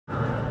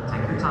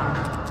your time.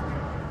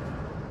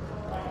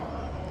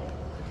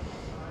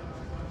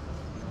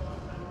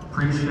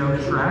 Pre-show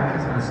track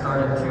is going to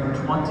start at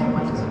 2:20,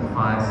 which is in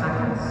 5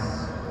 seconds.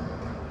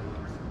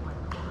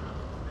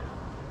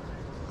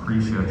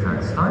 Pre-show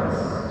track starts.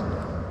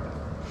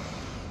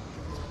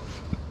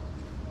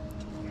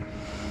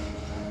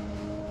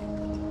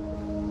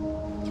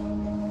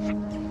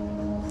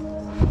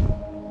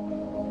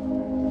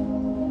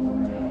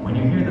 When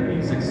you hear the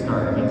music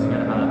start, it means you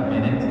got about a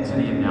minute to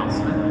the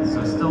announcement,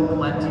 so still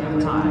plenty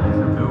of time. If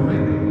you're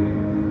moving,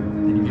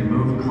 then you can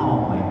move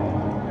calmly.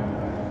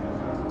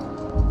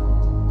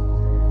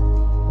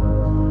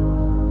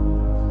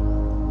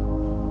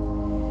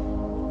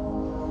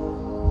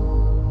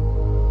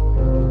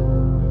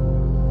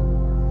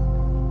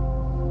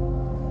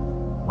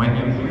 When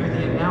you hear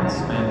the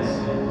announcement,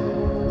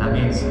 that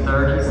means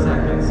 30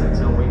 seconds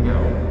until we go.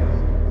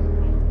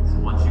 So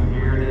once you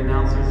hear the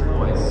announcer's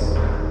voice,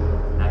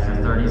 that's your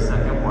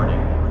 30-second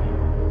warning.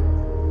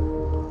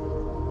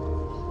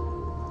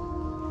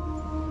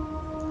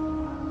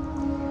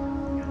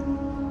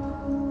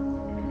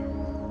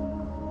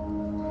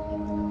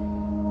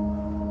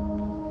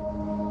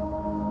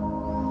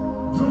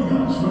 Joining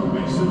us from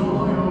Mason,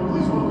 Ohio,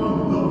 please welcome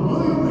the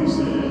William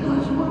Mason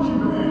High Marching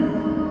Band.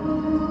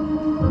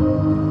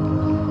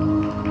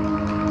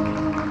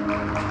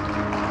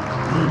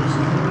 Ladies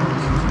and gentlemen,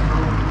 this is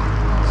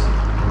Odyssey.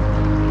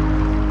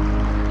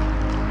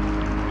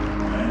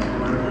 And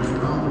where there's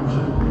problems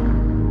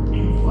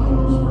in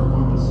finals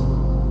performance,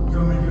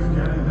 coming to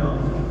getting done.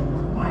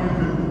 I am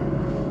good.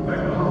 Back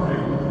to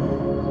Holiday.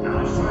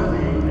 Alex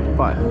Riley.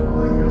 5,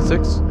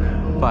 6,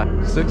 5,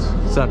 6,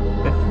 7,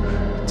 8,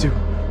 2,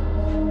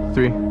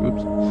 3,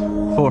 oops,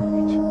 4,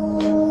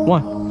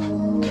 1,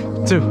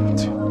 2,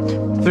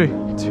 3,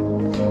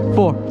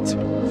 4,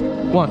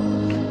 1,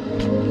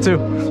 2,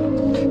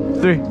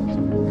 3,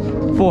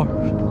 4,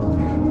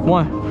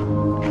 1,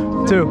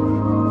 2,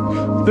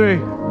 3,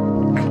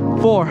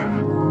 4,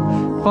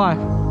 5,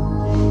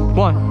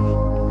 1,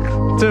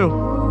 2,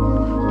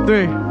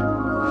 3,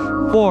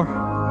 4,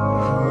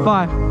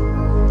 5,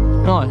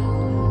 1,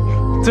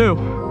 2,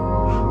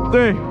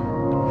 3,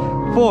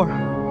 4,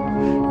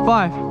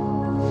 5,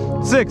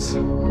 6,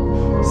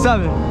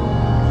 7,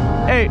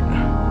 8,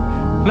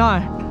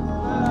 9,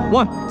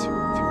 1,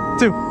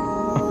 2,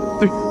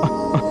 3,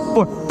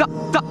 4,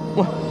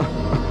 1,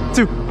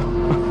 2,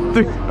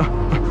 3,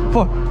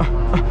 4,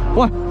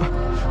 1,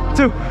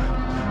 2,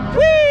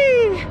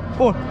 whee,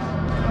 4,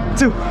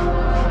 2,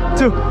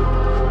 2,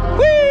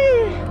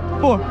 whee,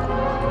 4,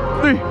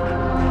 3,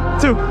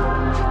 2,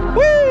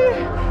 whee,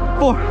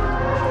 4,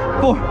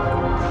 4,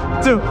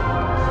 2,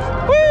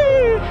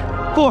 whee,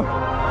 4,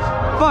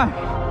 5,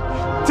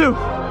 2,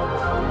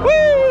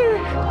 whee,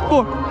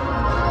 4,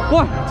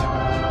 1,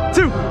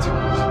 2,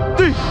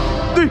 3,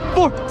 3,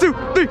 4, 2,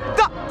 3,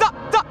 da, da,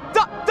 da,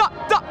 da, da,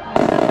 da.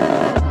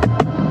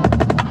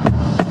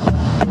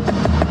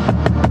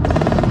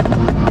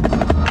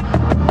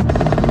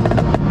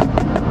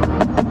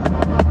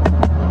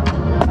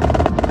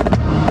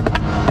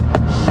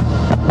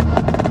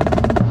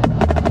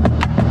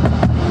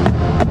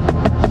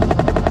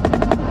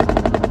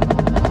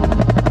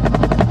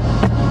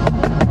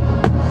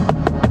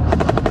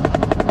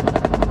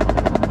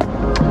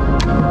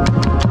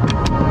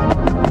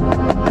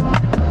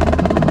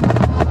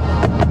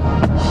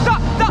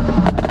 Stop!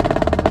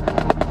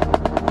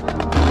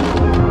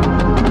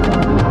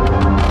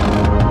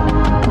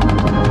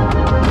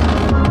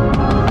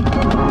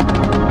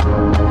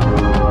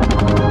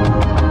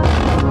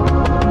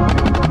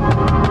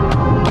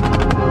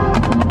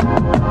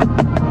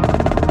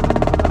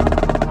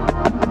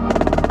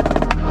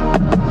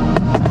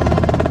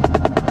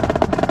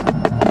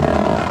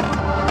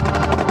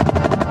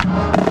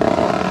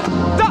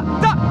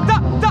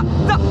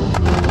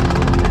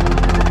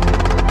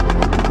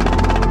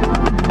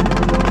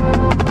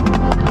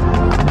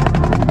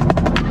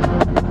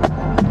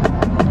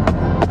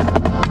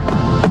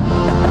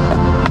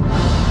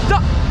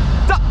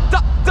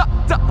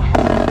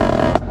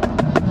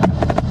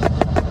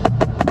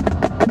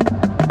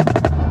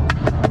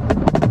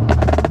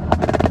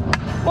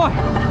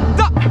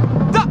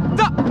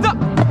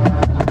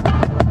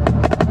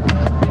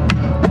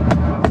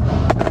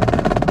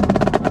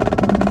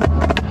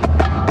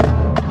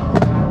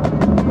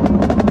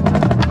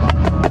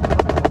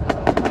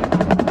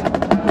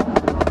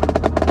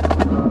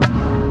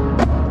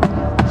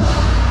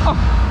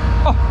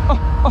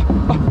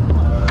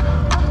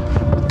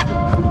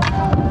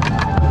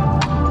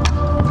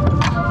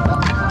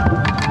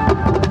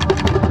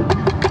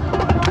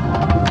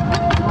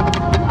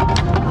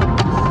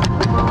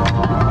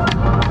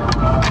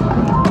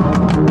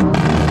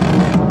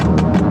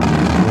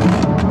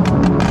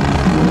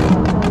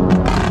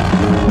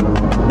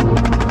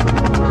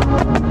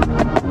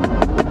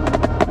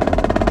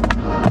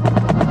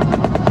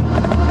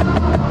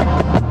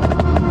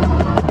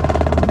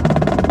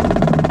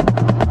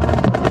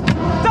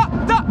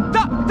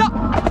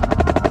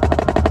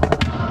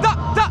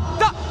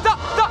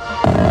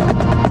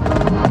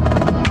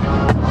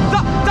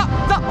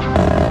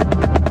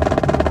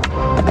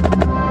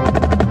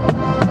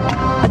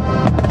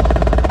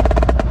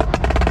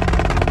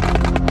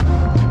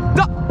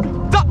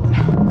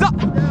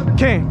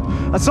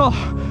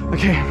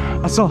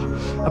 soul.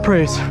 I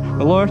praise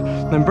the Lord,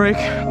 then break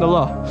the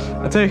law.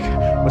 I take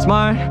what's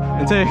mine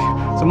and take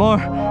some more.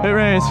 It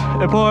rains,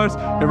 it pours,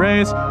 it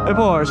rains, it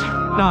pours.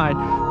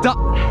 9,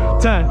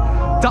 10,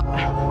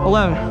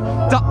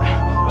 11,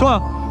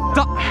 12,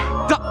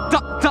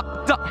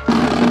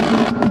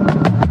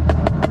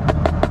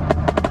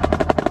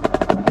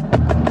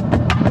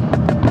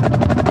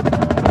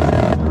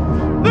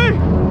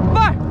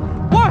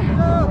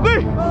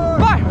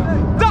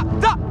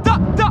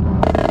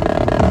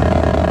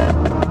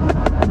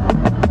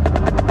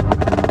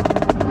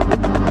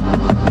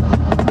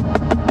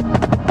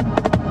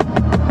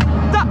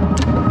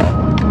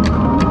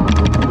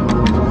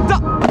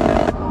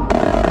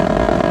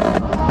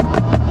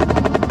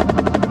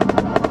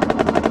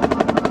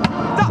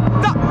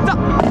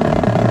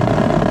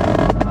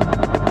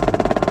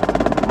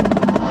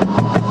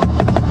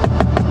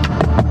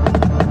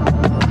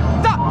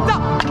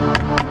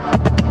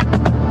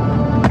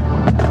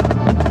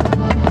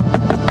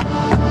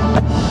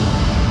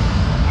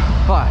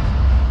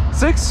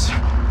 6,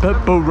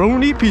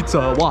 pepperoni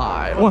pizza.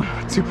 Why? 1,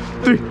 2,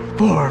 3,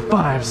 4,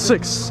 5,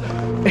 6,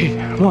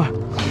 8.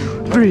 1,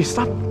 3.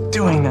 Stop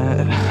doing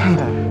that.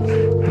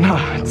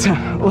 9,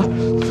 10,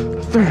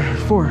 11, 13,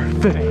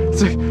 14, 15,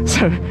 16,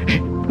 17,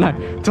 18,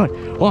 19, 20.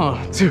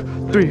 1, 2,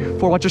 3,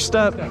 4. Watch your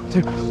step.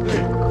 2,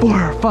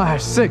 4,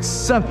 5, 6,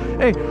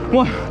 7, 8.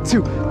 1,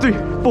 2, 3,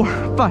 4,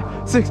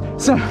 5, 6,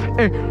 7,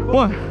 8.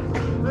 1,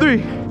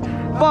 3,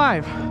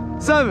 5,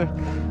 7.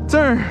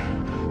 Turn.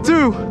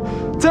 2.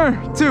 Turn,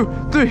 2,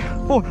 3,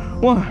 4,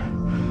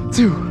 1,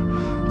 2,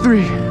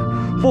 3,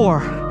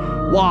 4,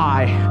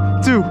 Y,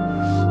 2,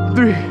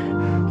 3,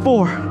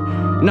 4,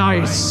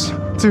 nice,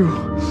 2,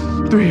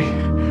 3,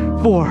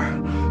 4,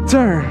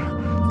 turn,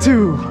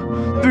 2,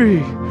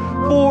 3,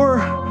 4,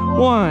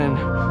 1,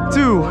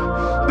 2,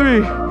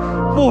 3,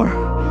 4,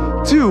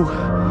 2,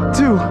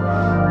 2,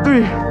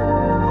 3,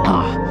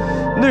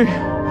 3,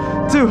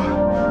 2,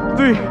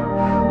 3,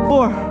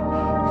 4,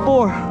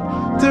 4,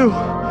 2,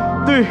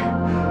 3,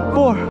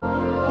 4,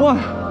 1,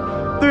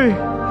 3,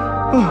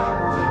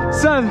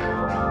 7,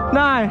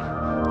 9,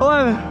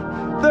 11,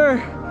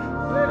 30.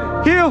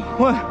 Heel.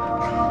 1,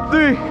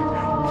 3,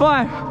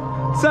 5,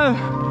 7,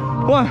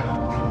 1,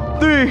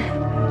 3,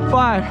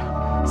 5,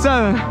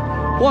 7,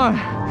 1,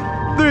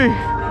 3,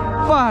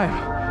 5,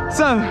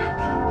 7,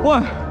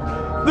 1,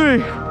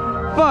 3,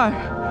 5,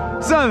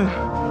 7,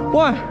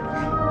 1,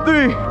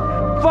 3,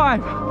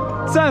 5,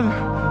 7,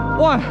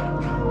 1,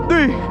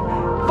 3,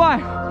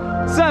 5,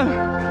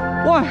 7.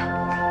 1,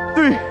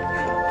 3,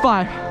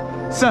 5,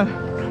 7,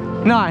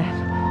 9,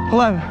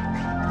 11,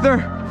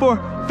 13,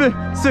 14,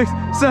 15,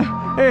 16, 17,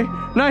 18,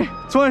 19,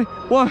 20,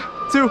 1,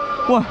 2,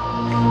 1,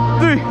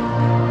 3,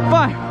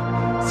 5,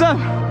 7,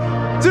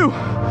 2,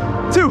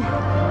 2,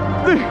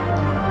 3,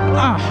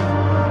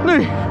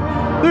 3,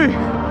 3,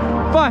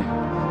 5,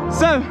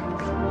 7,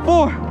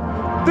 4,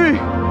 3,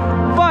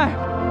 5,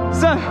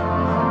 7,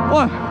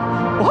 1,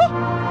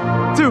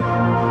 2,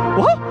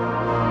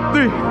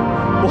 3,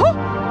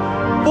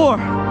 4,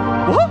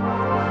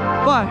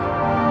 5,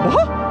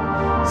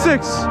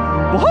 6,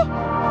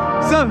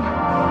 7,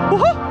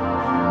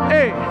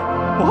 8.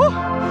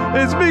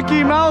 It's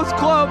Mickey Mouse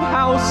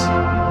Clubhouse.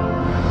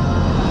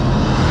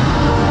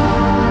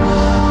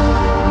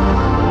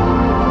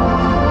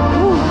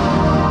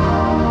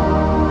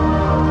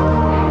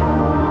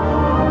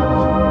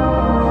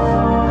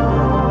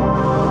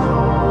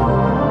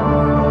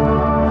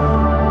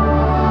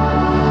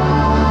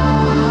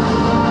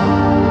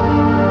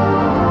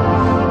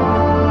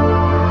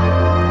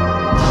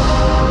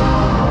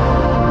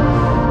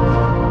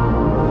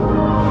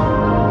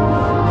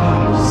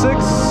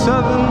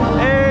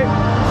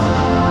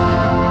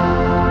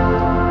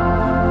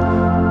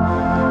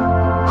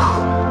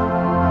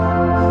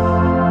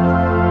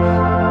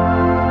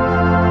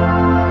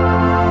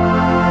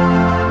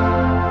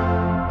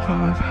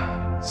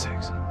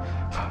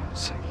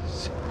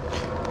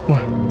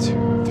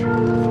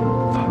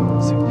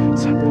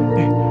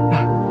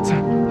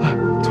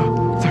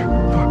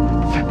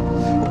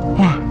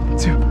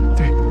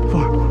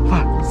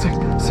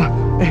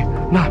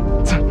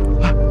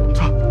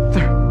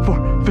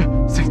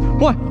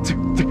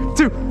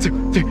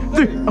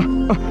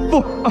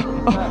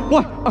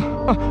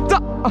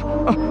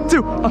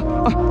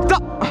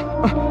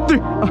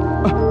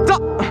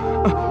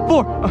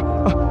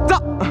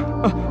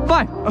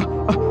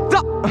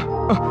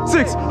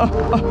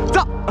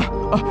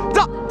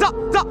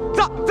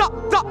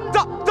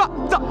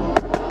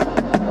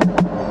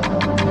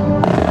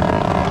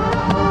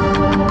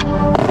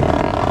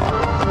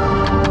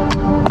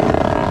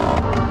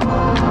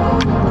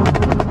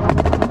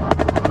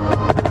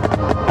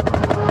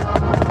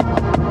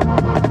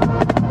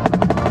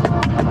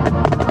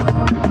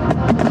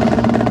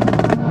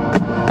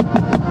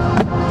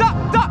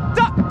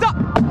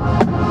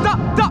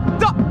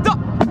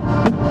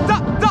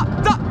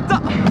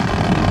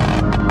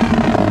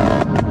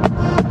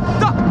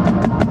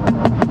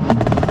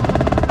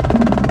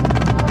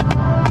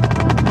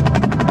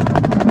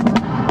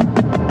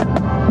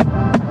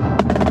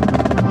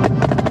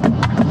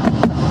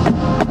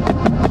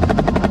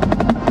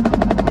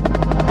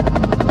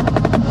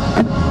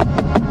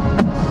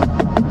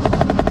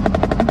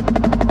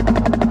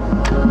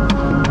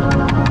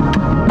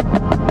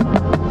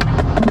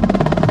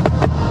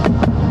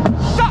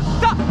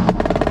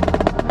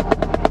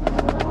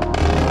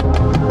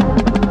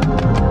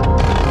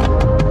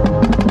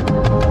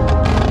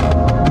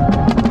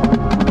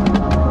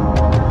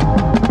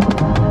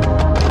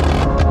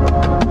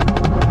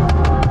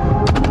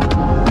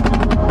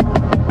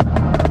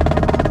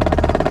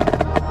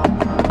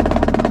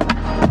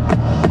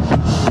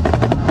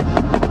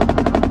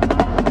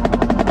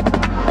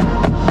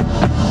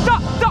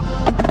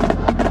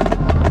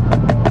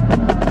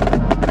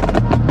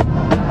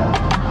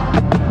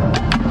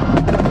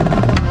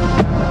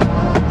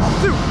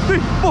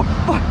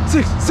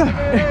 6, 7,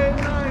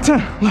 8,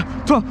 10, 11,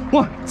 12,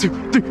 1, 2,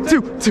 3,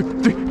 2, 2,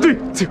 3, 3,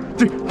 2,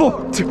 3, 4,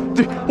 2,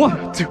 3,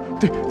 1, 2,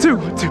 3, 2,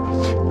 2,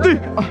 3,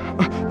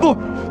 4,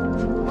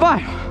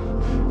 5,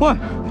 1,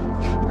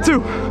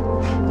 2,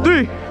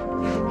 3,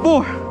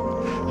 4,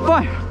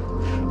 5,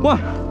 1,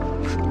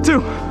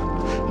 2,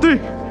 3,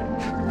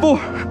 4,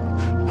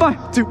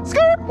 5, 2,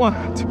 skirt, 1,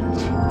 2,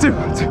 2,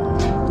 2,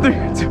 3,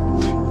 2,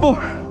 4,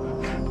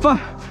 5,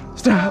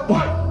 step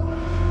 1.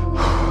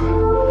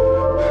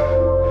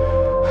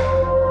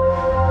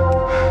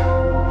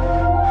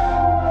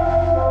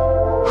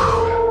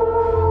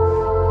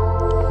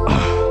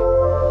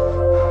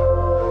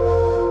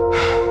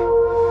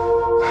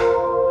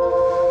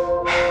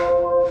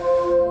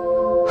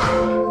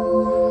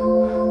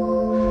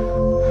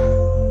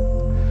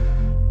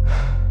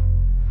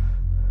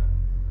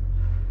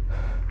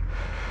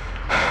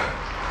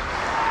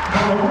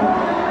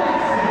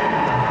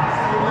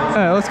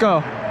 Hey, let's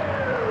go.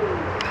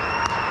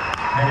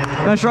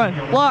 Nice run.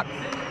 Block.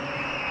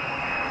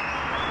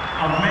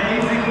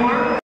 Amazing work.